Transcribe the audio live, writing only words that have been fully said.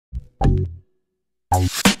I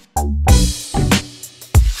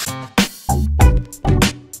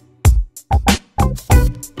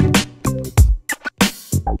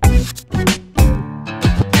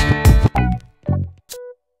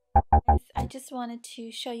just wanted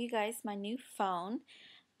to show you guys my new phone.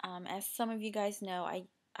 As some of you guys know,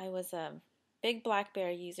 I was a big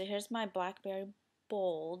Blackberry user. Here's my Blackberry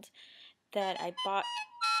Bold that I bought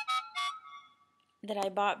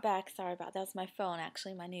back. Sorry about that. Was my phone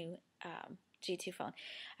actually, my new G2 phone.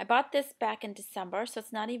 I bought this back in December, so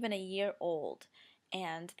it's not even a year old,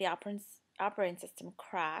 and the operating system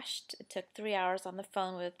crashed. It took 3 hours on the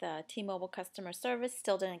phone with T-Mobile customer service,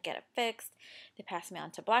 still didn't get it fixed. They passed me on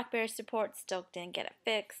to Blackberry support, still didn't get it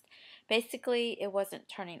fixed. Basically, it wasn't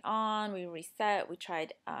turning on. We reset. We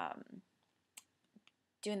tried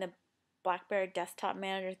doing the Blackberry desktop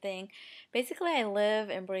manager thing. Basically, I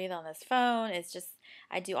live and breathe on this phone. It's just,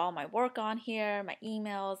 I do all my work on here, my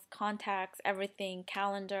emails, contacts, everything,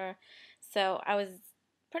 calendar. So I was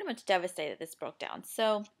pretty much devastated this broke down.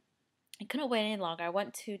 So I couldn't wait any longer. I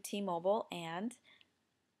went to T-Mobile and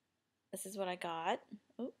this is what I got.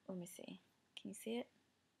 Oh, let me see. Can you see it?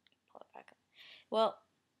 Pull it back up. Well,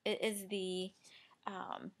 it is the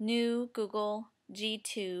new Google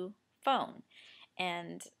G2 phone,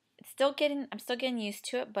 and I'm still getting used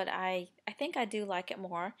to it, but I think I do like it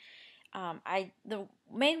more. The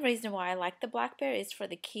main reason why I like the Blackberry is for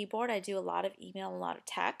the keyboard. I do a lot of email and a lot of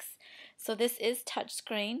text, so this is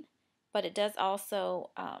touchscreen, but it does also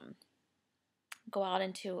go out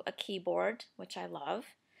into a keyboard, which I love.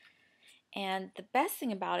 And the best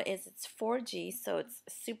thing about it is it's 4G, so it's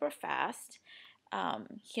super fast.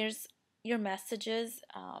 Here's your messages.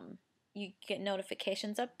 You get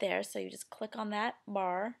notifications up there, so you just click on that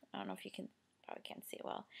bar. I don't know if you can, probably can't see it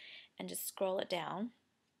well, and just scroll it down.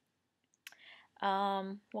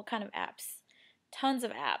 What kind of apps? Tons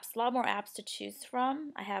of apps, a lot more apps to choose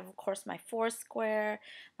from. I have, of course, my Foursquare,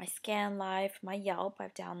 my Scan Life, my Yelp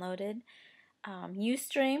I've downloaded,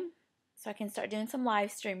 Ustream, so I can start doing some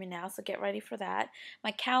live streaming now, so get ready for that.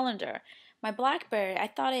 My calendar. My Blackberry, I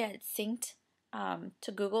thought I had synced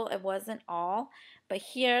to Google. It wasn't all, but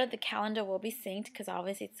here the calendar will be synced because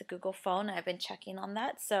obviously it's a Google phone. I've been checking on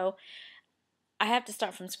that, so I have to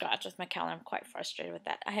start from scratch with my calendar. I'm quite frustrated with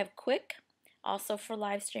that. I have Quick, also for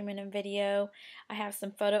live streaming and video. I have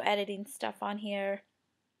some photo editing stuff on here.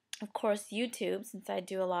 Of course, YouTube, since I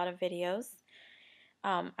do a lot of videos.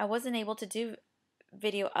 I wasn't able to do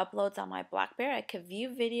video uploads on my Blackberry. I could view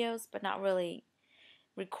videos, but not really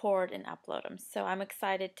record and upload them. So I'm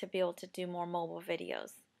excited to be able to do more mobile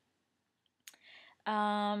videos.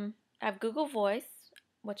 I have Google Voice,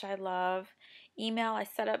 which I love. Email, I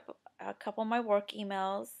set up a couple of my work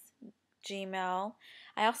emails, Gmail.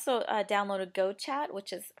 I also downloaded GoChat,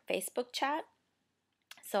 which is Facebook chat,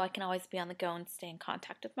 so I can always be on the go and stay in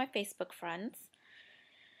contact with my Facebook friends.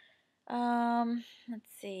 Let's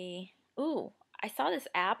see. Ooh, I saw this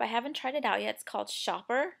app. I haven't tried it out yet. It's called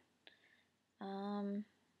Shopper.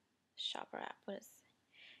 Shopper app. What is it?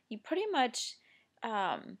 You pretty much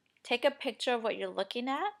take a picture of what you're looking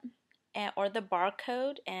at or the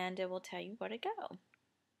barcode, and it will tell you where to go.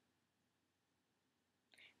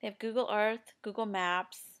 They have Google Earth, Google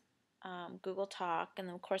Maps, Google Talk, and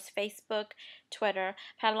then of course Facebook, Twitter.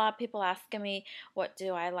 I've had a lot of people asking me what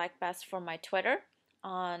do I like best for my Twitter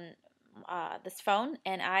on this phone,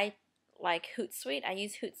 and I like Hootsuite. I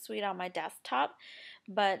use Hootsuite on my desktop,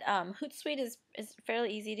 but Hootsuite is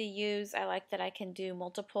fairly easy to use. I like that I can do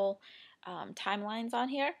multiple timelines on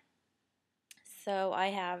here. So I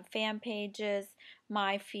have fan pages,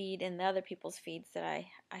 my feed, and the other people's feeds that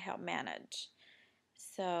I help manage.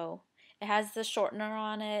 So it has the shortener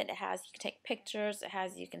on it. It has, you can take pictures. It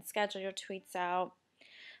has, you can schedule your tweets out.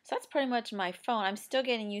 So that's pretty much my phone. I'm still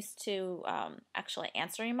getting used to actually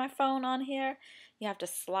answering my phone on here. You have to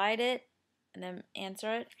slide it and then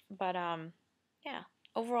answer it. But yeah,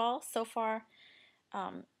 overall, so far,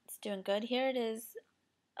 it's doing good. Here it is,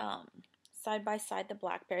 side by side the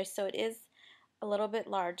Blackberry. So it is a little bit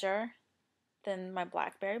larger than my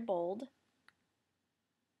Blackberry Bold.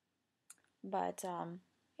 But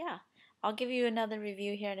yeah, I'll give you another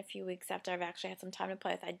review here in a few weeks after I've actually had some time to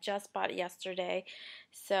play with. I just bought it yesterday,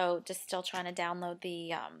 so just still trying to download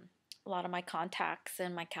the a lot of my contacts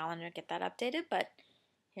and my calendar, get that updated. But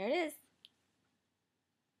here it is.